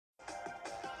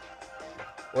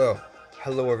Well,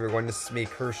 hello everyone, this is me,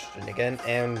 Christian, again,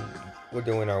 and we're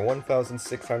doing our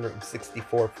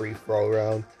 1664 free-for-all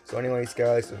round. So anyways,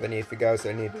 guys, if any of you guys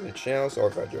are new to the channel, or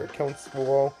if had your accounts for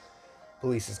all,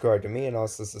 please subscribe to me, and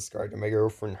also subscribe to my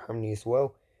girlfriend, Harmony, as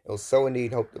well. It will so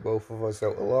indeed help the both of us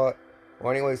out a lot.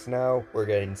 Well, anyways, now, we're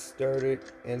getting started,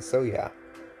 and so yeah.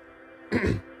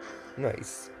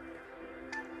 Nice.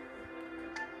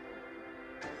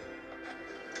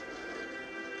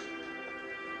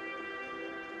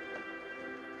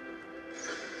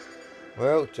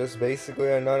 Well, just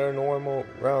basically another normal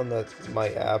round that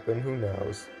might happen, who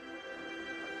knows.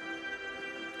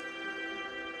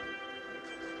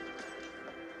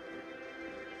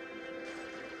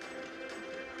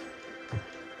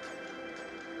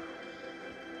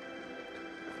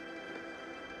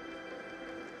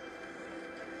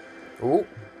 Ooh.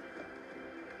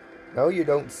 No, you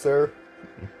don't, sir.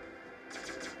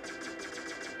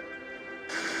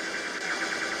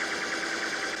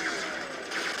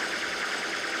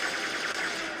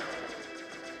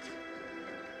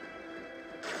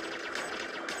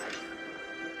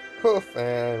 Poof,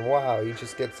 and wow, he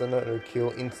just gets another kill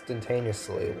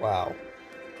instantaneously. Wow.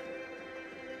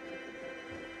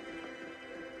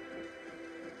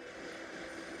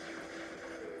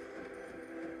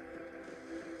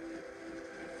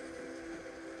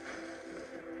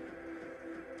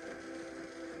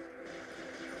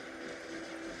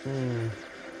 Hmm.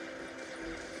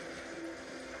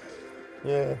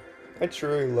 Yeah, I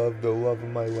truly love the love of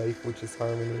my life, which is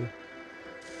Harmony.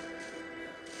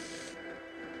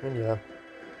 And yeah.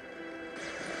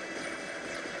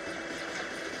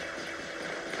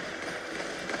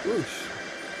 Whoosh.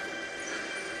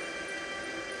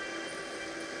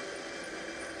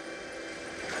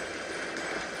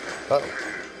 Oh.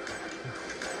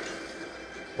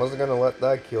 Wasn't gonna let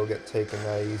that kill get taken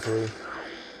that easily.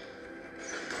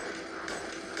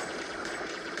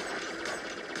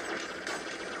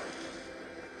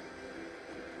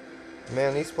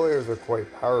 Man, these players are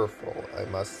quite powerful, I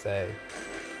must say.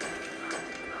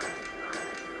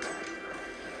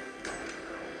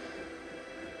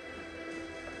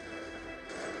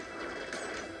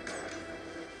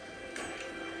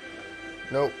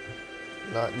 Nope.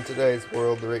 Not in today's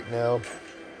world right now.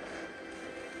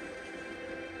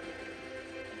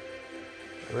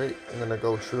 Right, I'm gonna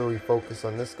go truly focus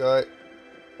on this guy.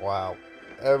 Wow.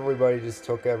 Everybody just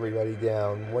took everybody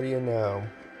down. What do you know?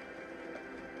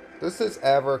 Does this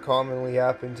ever commonly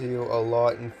happen to you a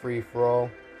lot in free-for-all?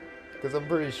 Because I'm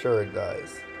pretty sure it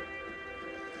does.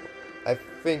 I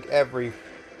think every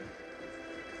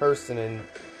person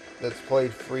that's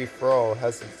played free-for-all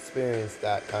has experienced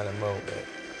that kind of moment.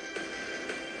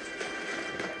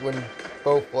 When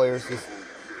both players just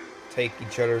take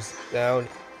each other's down.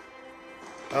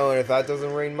 Oh, and if that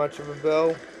doesn't ring much of a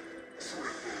bell,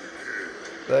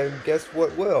 then guess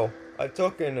what will? I've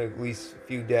taken at least a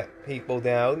few people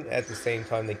down at the same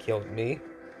time they killed me.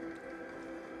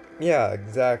 Yeah,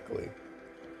 exactly.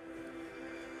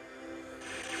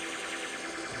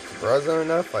 Surprising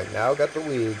enough, I now got the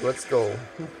lead. Let's go.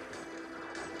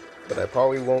 But I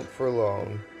probably won't for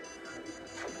long.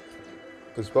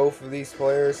 Because both of these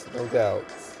players, no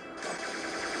doubts.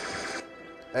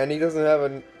 And he doesn't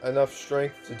have enough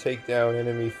strength to take down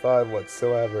enemy 5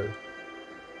 whatsoever.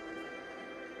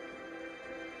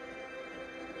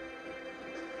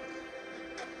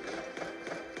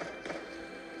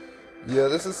 Yeah,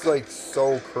 this is like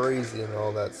so crazy and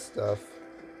all that stuff.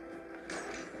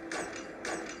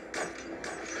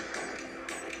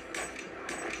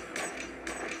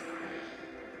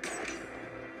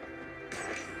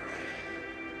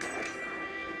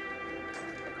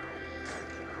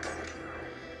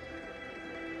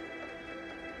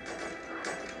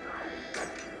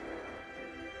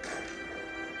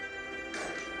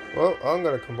 Well, I'm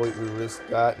gonna completely risk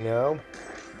that now.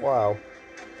 Wow.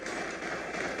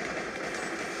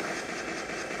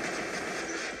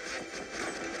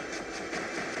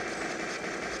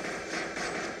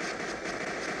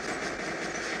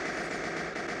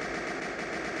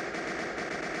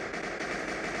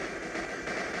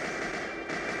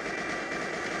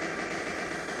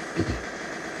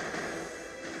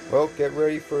 Well, get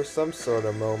ready for some sort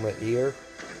of moment here,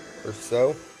 or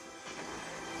so.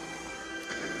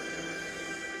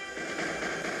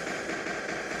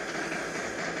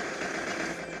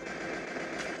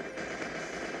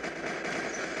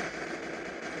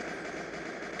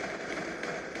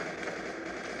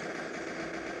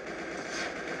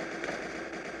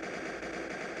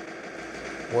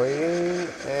 Waiting,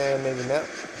 and maybe now.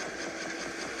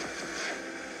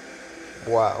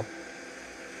 Wow.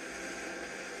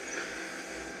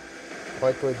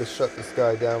 Likely to shut this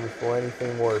guy down before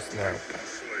anything worse now.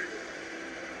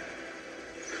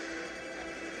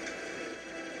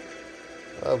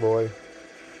 Oh boy.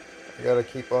 I gotta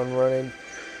keep on running.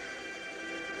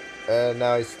 And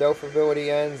now his stealth ability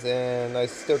ends and I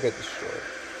still get destroyed.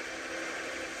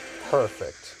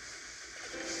 Perfect.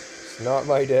 It's not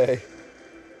my day.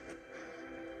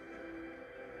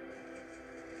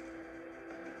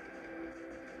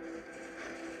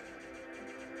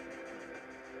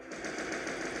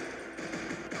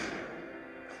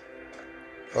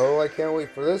 Oh, I can't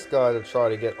wait for this guy to try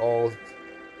to get all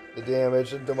the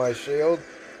damage into my shield.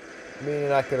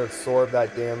 Meaning I can absorb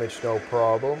that damage no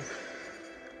problem.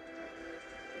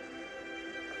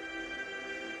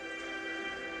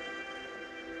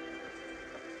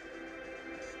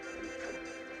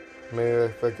 Maybe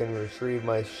if I can retrieve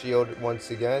my shield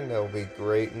once again, that would be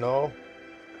great and all.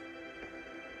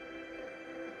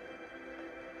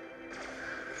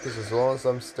 Because as long as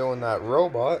I'm still in that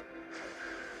robot,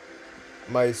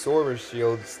 my Sorber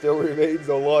shield still remains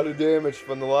a lot of damage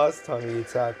from the last time he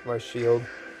attacked my shield.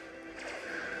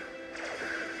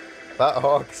 That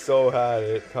Hawk so had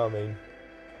it coming.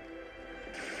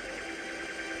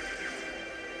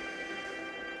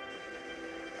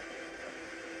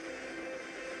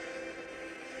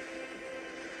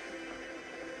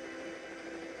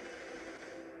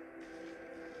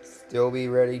 Still be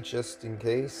ready just in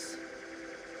case.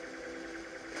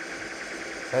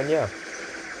 And yeah.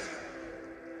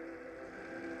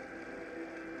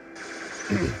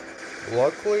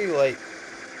 Luckily, like,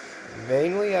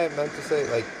 mainly I meant to say,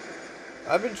 like,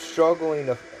 I've been struggling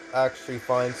to actually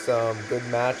find some good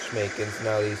matchmakings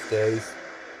now these days.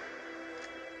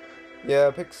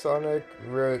 Yeah, Pixonic,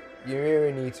 you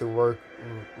really need to work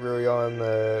really on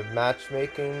the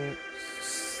matchmaking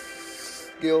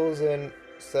skills and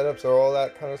setups or all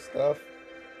that kind of stuff.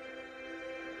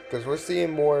 Because we're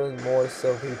seeing more and more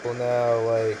so people now,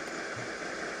 like,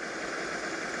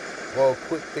 well,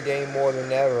 quit the game more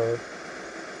than ever.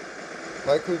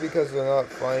 Likely because they're not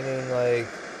finding, like,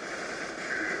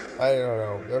 I don't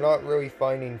know, they're not really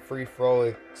finding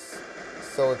free-for-all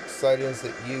so exciting as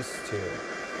it used to.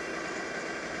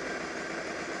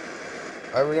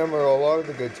 I remember a lot of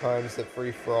the good times that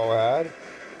free-for-all had.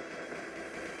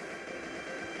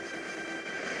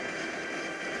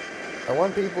 I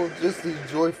want people just to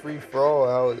enjoy free-for-all,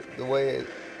 how the way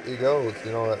it goes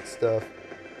and all that stuff.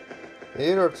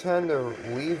 They either tend to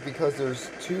leave because there's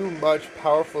too much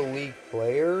powerful league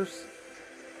players,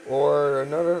 or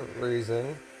another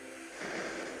reason,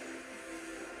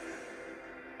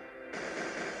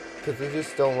 because they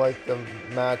just don't like the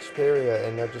match period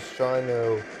and they're just trying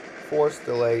to force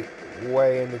delay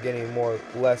way into getting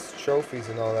less trophies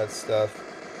and all that stuff.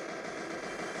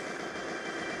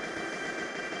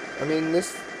 I mean,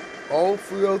 all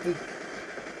three of the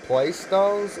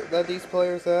playstyles that these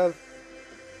players have,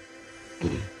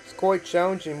 it's quite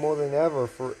challenging more than ever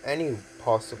for any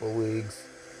possible leagues.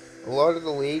 A lot of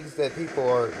the leagues that people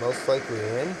are most likely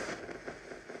in,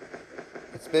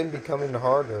 it's been becoming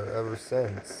harder ever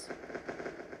since.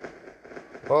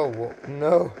 Oh, well,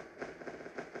 no.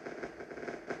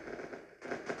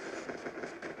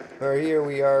 Alright, here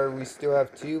we are. We still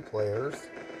have 2 players.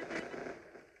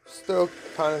 Still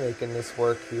kind of making this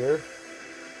work here.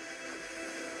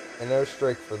 And no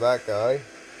strike for that guy.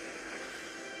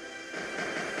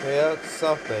 Yeah, it's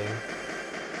something.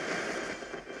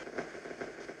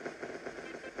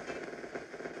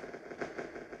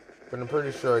 But I'm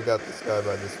pretty sure I got this guy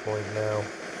by this point now.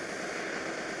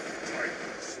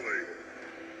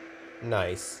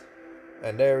 Nice.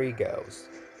 And there he goes.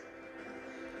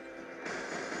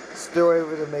 Still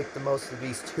able to make the most of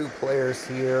these 2 players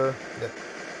here.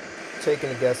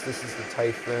 Taking a guess, this is the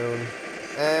Typhoon.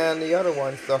 And the other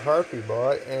one's the Harpy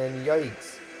bot, and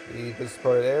yikes. He just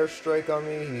put an airstrike on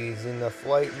me, he's in the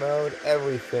flight mode,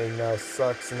 everything now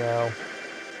sucks now.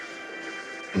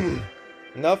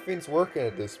 Nothing's working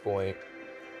at this point.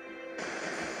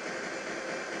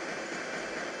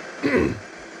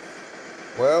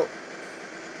 Well,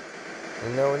 let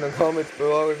me know in the comments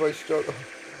below if I struggle.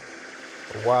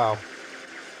 Wow.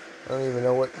 I don't even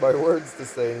know what my words to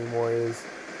say anymore is.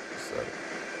 So.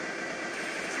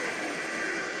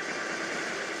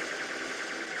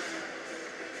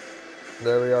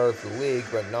 There we are with the league,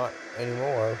 but not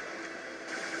anymore.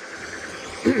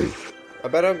 I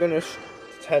bet I'm gonna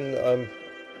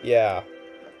yeah.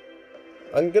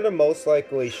 I'm gonna most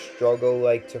likely struggle,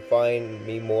 like, to find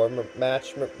me more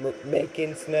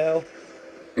makings now.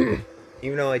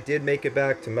 Even though I did make it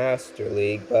back to Master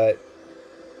League, but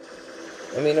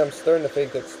I mean, I'm starting to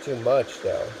think that's too much,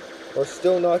 though. We're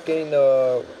still not getting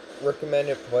the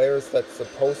recommended players that's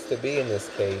supposed to be in this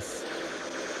case.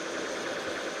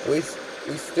 We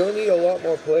still need a lot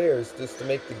more players just to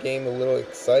make the game a little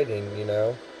exciting, you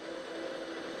know?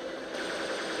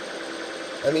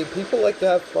 I mean, people like to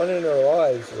have fun in their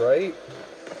lives, right?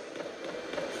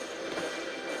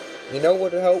 You know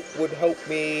what would help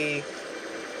me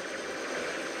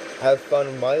have fun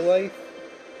in my life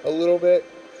a little bit?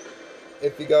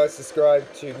 If you guys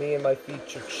subscribe to me and my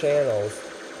featured channels,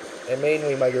 and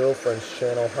mainly my girlfriend's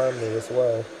channel, Harmony, as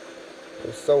well. It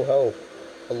would so help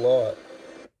a lot.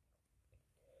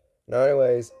 Now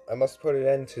anyways, I must put an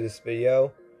end to this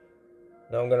video.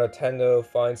 Now I'm gonna tend to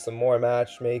find some more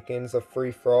matchmakings of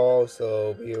free-for-all,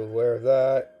 so be aware of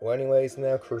that. Well anyways,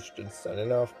 now Christian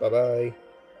signing off, bye bye.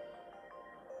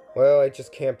 Well, I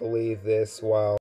just can't believe this, wow.